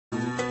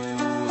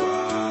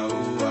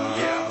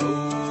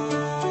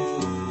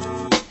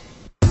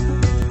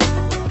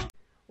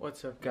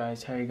What's up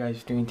guys, how are you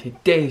guys doing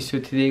today? So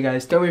today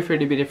guys, don't be afraid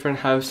to be different,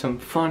 have some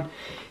fun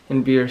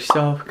and be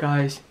yourself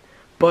guys.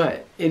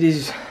 But it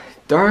is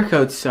dark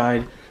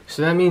outside,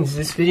 so that means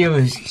this video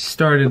is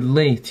started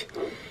late.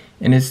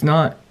 And it's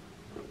not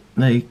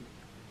like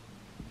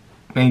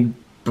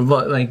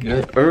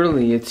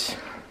early, it's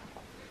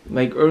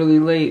like early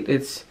late.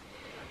 It's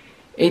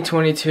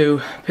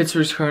 8:22.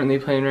 Pittsburgh's currently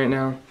playing right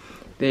now.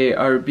 They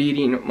are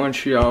beating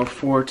Montreal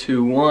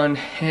 4-1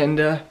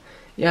 and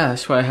yeah,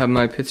 that's why I have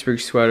my Pittsburgh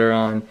sweater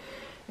on.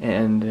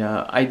 And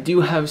I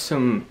do have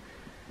some,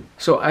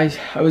 so I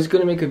was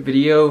gonna make a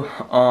video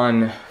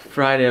on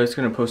Friday. I was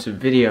gonna post a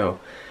video,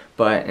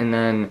 and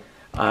then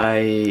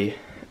I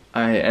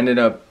ended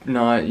up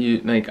not,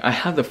 I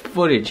have the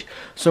footage,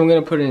 so I'm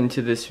gonna put it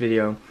into this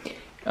video.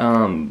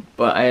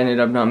 But I ended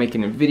up not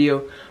making a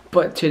video.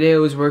 But today I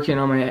was working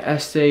on my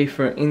essay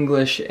for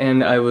English,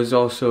 and I was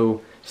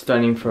also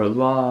studying for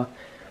law.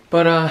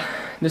 But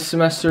this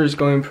semester is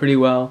going pretty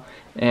well,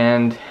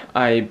 and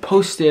I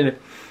posted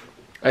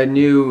a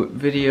new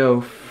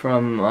video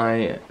from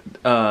my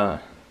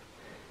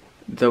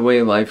the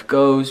Way Life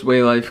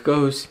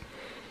Goes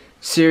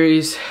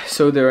series.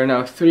 So there are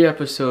now 3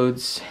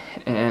 episodes,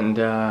 and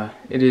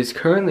it is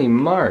currently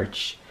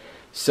March.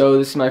 So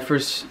this is my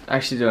first,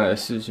 actually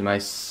this is my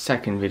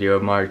second video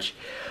of March,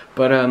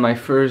 but my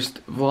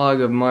first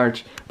vlog of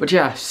March. But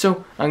yeah,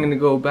 so I'm gonna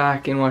go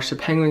back and watch the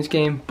Penguins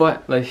game,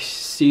 but let's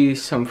see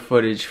some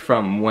footage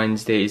from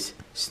Wednesday's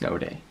snow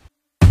day.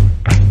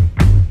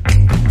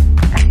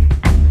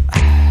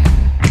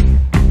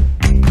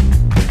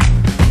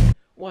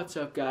 What's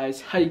up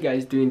guys, how you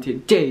guys doing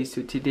today?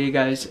 So today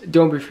guys,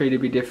 don't be afraid to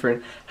be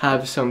different,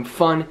 have some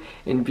fun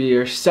and be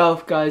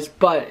yourself guys.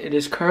 But it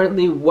is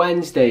currently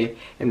Wednesday,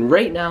 and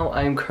right now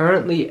I'm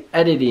currently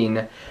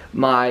editing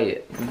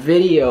my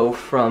video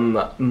from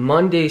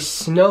Monday's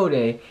snow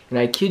day. And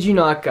I kid you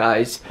not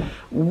guys,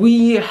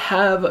 we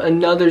have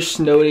another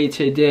snow day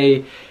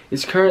today.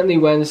 It's currently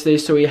Wednesday,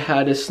 so we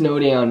had a snow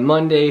day on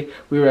Monday,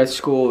 we were at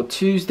school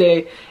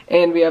Tuesday,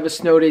 and we have a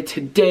snow day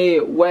today,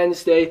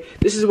 Wednesday.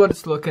 This is what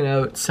it's looking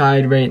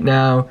outside right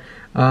now.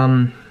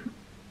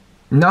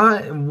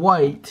 Not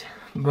white,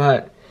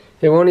 but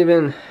it won't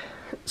even,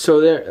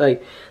 so they're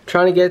like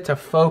trying to get it to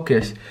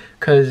focus,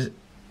 cause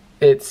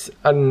it's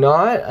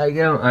not, I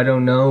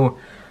don't know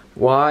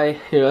why.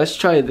 Here, let's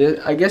try this.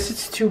 I guess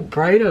it's too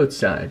bright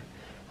outside.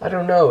 I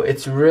don't know,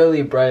 it's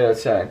really bright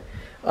outside.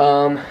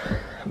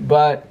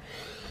 But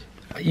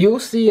you'll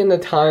see in the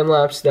time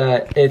lapse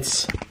that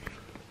it's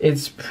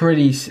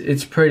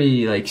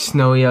pretty like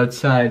snowy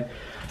outside.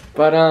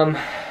 But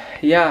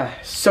yeah,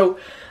 so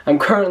I'm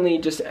currently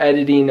just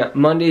editing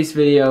Monday's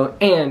video,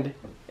 and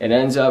it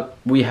ends up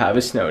we have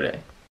a snow day.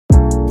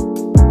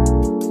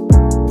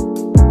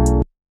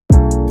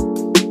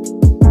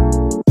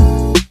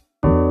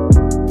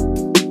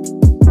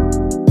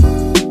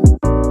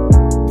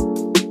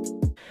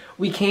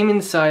 We came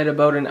inside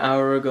about an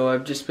hour ago.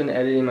 I've just been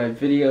editing my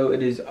video.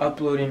 It is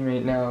uploading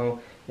right now,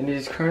 and it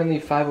is currently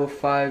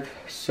 5:05.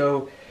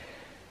 So,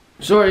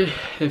 sorry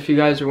if you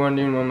guys are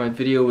wondering why my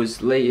video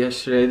was late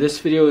yesterday. This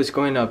video is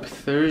going up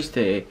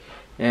Thursday,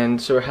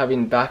 and so we're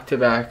having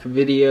back-to-back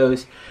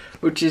videos,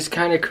 which is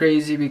kind of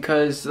crazy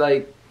because,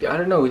 like, I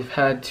don't know, we've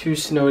had 2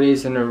 snow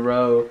days in a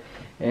row,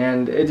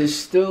 and it is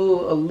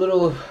still a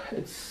little,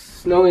 it's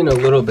snowing a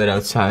little bit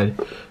outside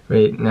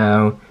right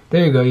now.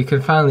 There you go, you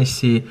can finally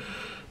see.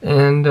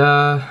 And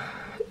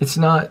it's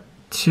not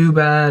too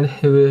bad.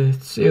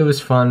 It was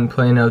fun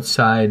playing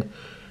outside,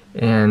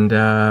 and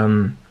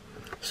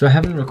so I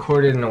haven't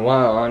recorded in a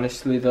while,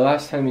 honestly. The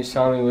last time you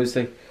saw me was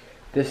like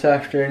this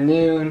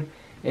afternoon,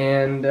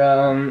 and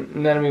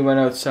then we went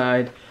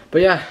outside.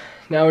 But yeah,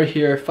 now we're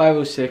here,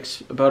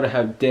 5:06, about to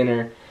have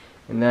dinner,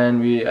 and then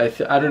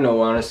I don't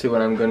know honestly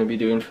what I'm going to be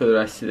doing for the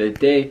rest of the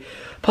day.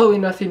 Probably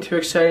nothing too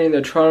exciting.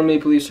 The Toronto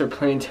Maple Leafs are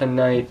playing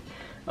tonight.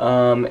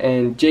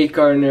 And Jake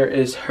Gardiner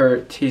is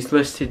hurt. He's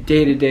listed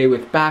day-to-day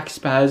with back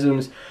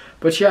spasms.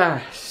 But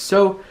yeah,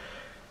 so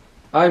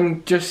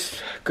I'm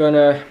just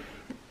gonna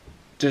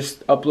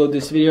upload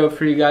this video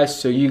for you guys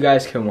so you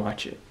guys can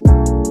watch it.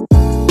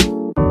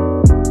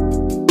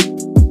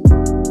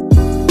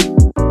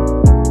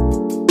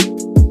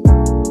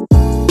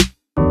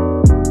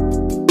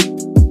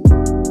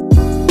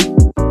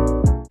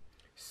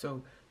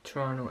 So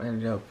Toronto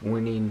ended up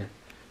winning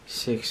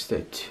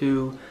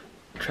 6-2.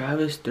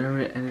 Travis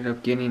Dermott ended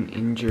up getting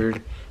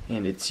injured,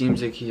 and it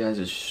seems like he has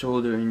a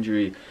shoulder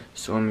injury,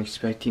 so I'm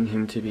expecting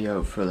him to be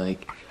out for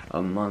like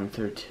a month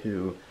or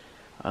 2,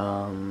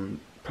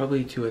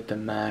 probably 2 at the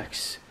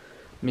max,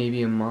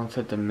 maybe a month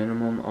at the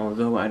minimum,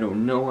 although I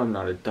don't know, I'm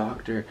not a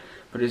doctor.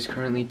 But it's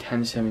currently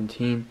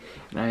 10:17,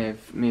 and I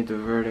have made the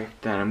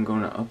verdict that I'm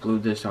going to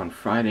upload this on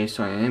Friday,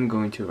 so I am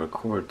going to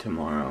record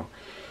tomorrow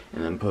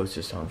and then post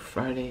this on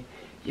Friday.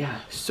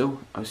 Yeah, so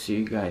I'll see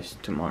you guys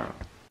tomorrow.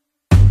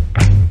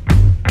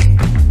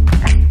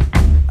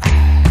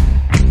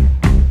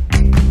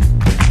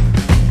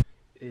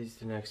 It is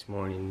the next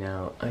morning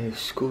now. I have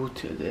school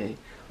today,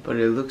 but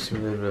it looks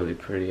really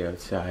pretty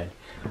outside.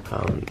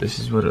 This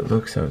is what it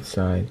looks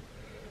outside.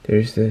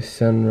 There's the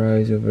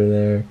sunrise over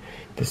there.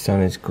 The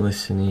sun is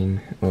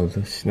glistening. Well,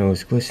 the snow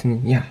is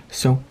glistening. Yeah,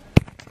 so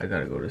I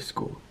gotta go to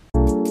school.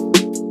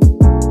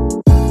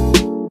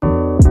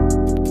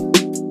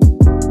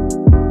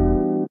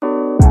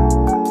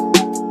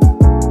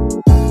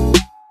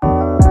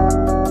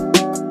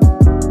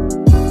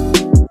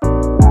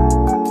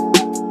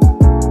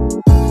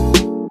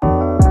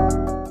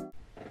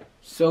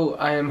 So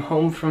I am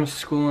home from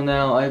school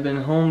now. I've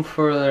been home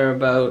for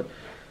about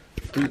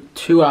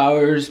 2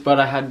 hours, but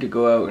I had to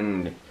go out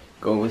and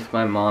go with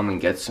my mom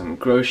and get some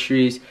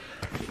groceries.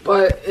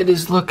 But it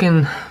is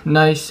looking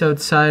nice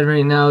outside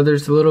right now.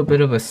 There's a little bit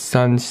of a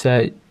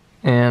sunset,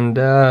 and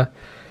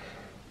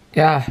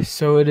yeah,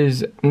 so it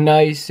is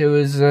nice. It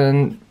was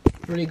a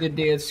pretty good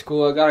day at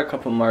school. I got a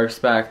couple marks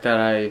back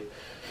that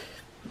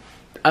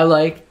I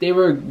liked. They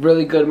were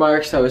really good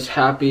marks. I was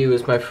happy. It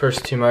was my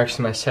first 2 marks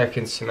in my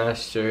second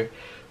semester.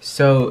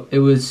 So it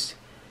was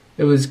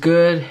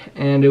good,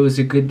 and it was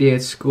a good day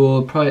at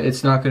school. Probably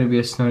it's not going to be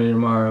a snow day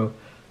tomorrow,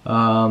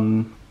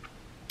 and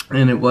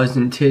it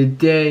wasn't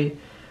today.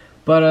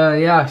 But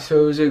yeah,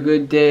 so it was a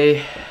good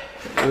day.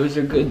 It was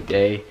a good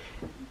day.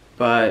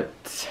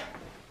 But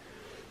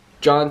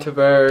John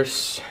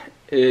Tavares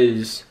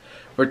is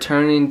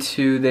returning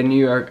to the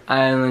New York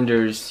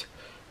Islanders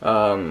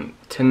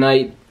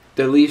tonight.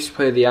 The Leafs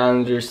play the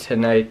Islanders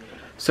tonight,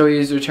 so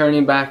he's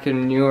returning back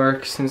in New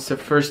York. Since the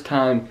first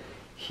time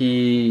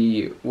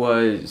he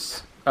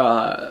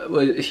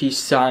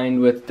signed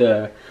with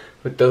the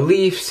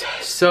Leafs.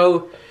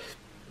 So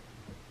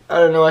I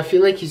don't know. I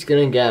feel like he's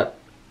gonna get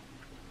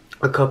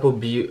a couple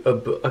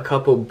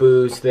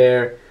boos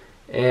there,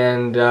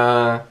 and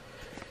I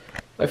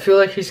feel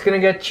like he's gonna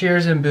get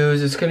cheers and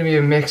boos. It's gonna be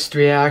a mixed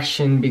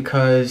reaction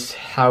because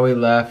how he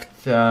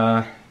left.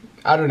 I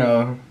don't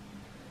know.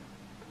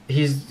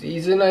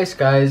 He's a nice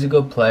guy. He's a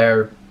good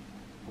player,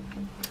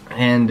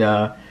 and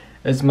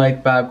as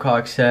Mike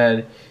Babcock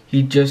said,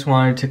 he just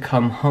wanted to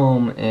come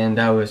home, and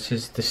that was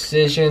his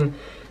decision.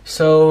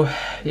 So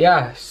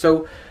yeah,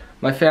 so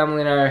my family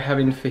and I are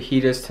having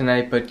fajitas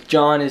tonight, but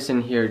John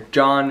isn't here.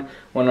 John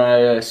went on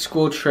a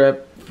school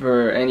trip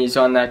and he's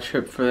on that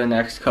trip for the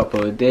next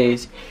couple of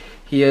days.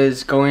 He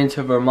is going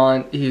to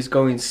Vermont. He's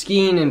going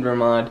skiing in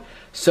Vermont.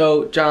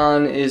 So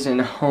John isn't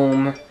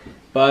home,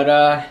 but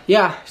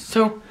yeah,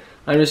 so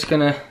I'm just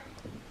gonna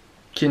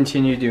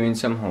continue doing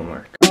some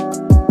homework.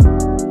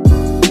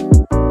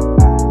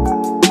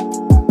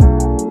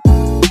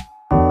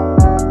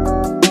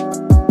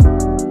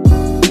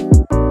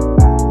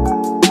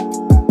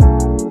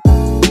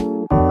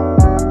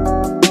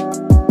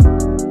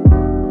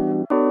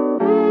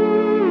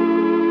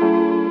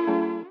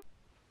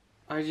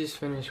 I just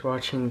finished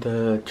watching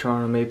the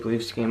Toronto Maple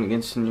Leafs game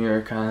against the New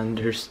York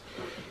Islanders.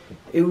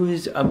 It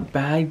was a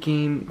bad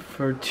game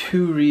for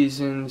 2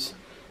 reasons.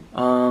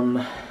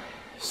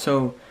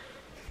 So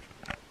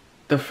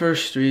the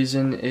first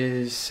reason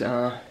is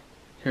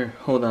here,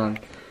 hold on,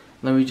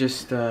 let me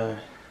just set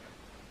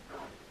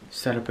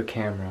up a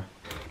camera.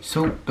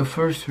 So the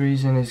first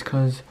reason is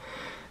because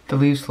the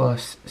Leafs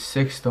lost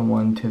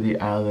 6-1 to the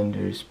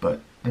Islanders, but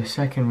the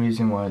second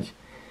reason was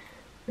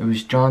it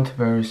was John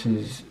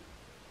Tavares'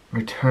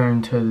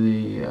 return to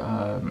the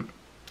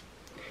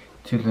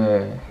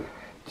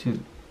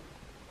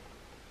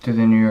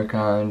New York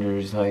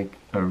Islanders like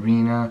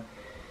arena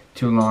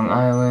to Long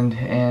Island,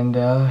 and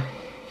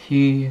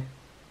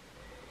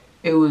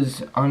it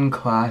was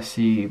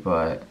unclassy,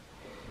 but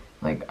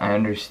like I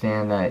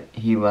understand that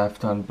he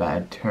left on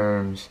bad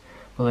terms,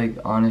 but like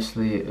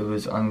honestly it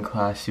was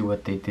unclassy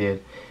what they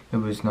did. It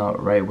was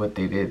not right what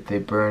they did. They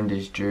burned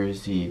his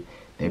jersey,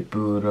 they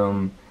booed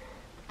him,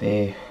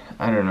 I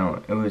don't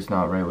know, it was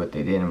not right what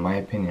they did. In my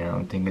opinion, I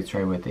don't think it's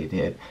right what they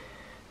did.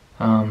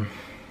 I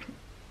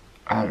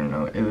don't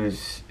know, it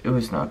was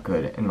not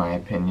good in my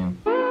opinion.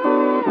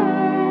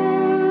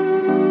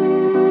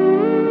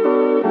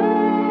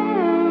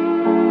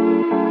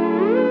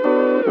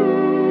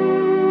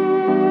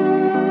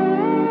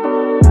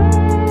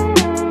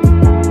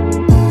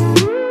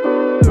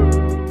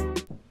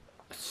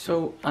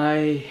 So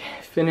I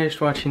finished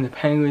watching the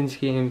Penguins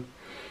game.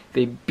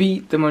 They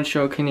beat the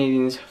Montreal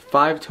Canadiens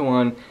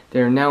 5-1.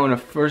 They are now in a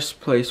first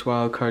place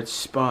wildcard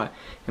spot,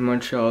 and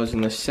Montreal is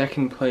in the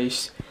 2nd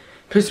place.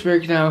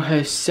 Pittsburgh now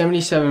has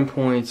 77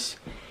 points,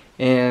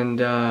 and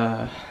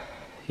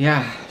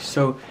yeah,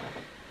 so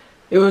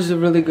it was a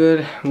really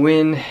good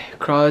win.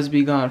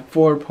 Crosby got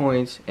 4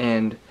 points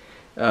and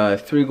 1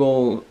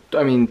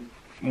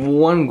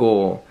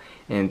 goal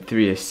and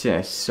 3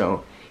 assists.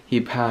 So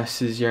he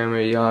passes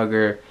Jaromir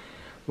Jagr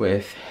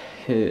with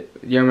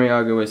Jaromir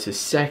Jagr was his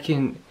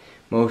 2nd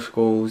most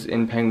goals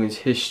in Penguins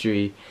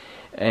history,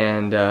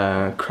 and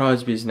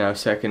Crosby's now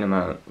 2nd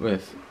amount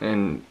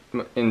in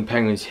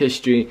Penguins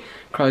history.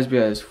 Crosby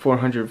has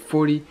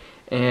 440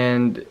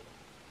 and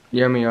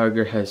Jaromir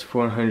Jagr has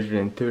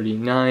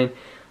 439,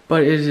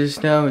 but it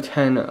is now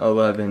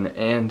 10-11,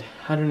 and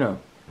I don't know.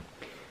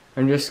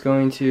 I'm just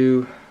going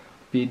to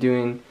be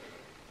doing,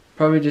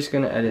 probably just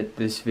going to edit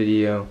this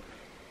video.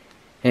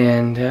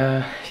 And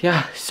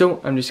yeah,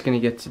 so I'm just going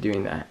to get to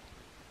doing that.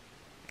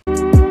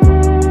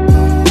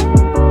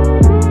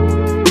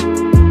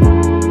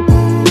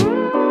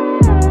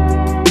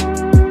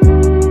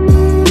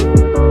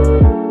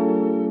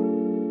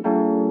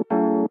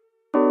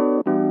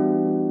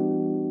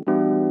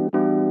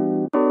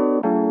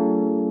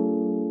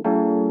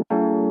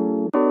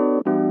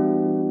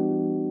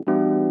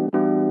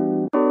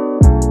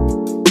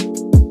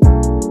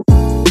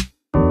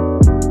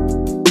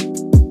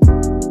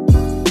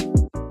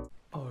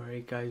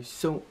 Guys,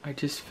 so I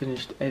just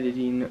finished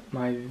editing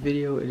my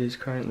video. It is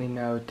currently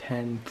now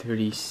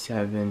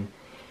 10:37,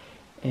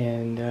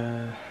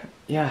 and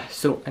yeah,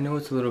 so I know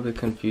it's a little bit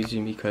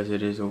confusing because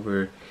it is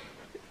over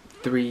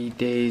 3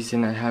 days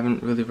and I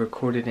haven't really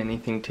recorded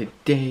anything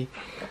today.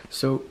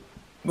 So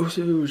most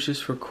of it was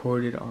just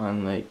recorded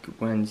on like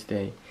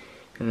Wednesday,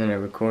 and then I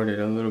recorded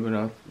a little bit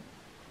on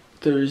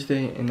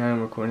Thursday, and now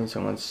I'm recording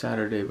some on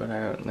Saturday, but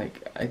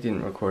I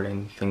didn't record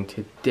anything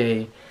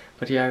today.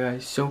 But yeah,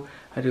 guys, so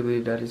I do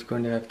believe that is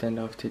going to have to end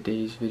off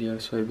today's video.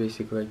 So I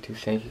basically like to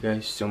thank you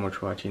guys so much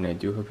for watching. I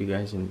do hope you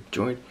guys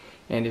enjoyed,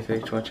 and if you'd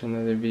like to watch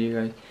another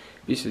video, guys,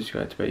 be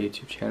subscribed to my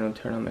YouTube channel,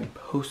 turn on my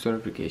post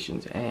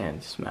notifications,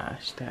 and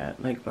smash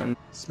that like button.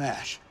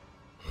 Smash.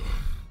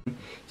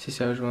 Say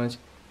SEIGE once.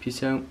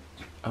 Peace out.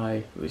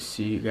 I will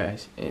see you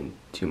guys in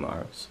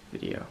tomorrow's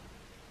video.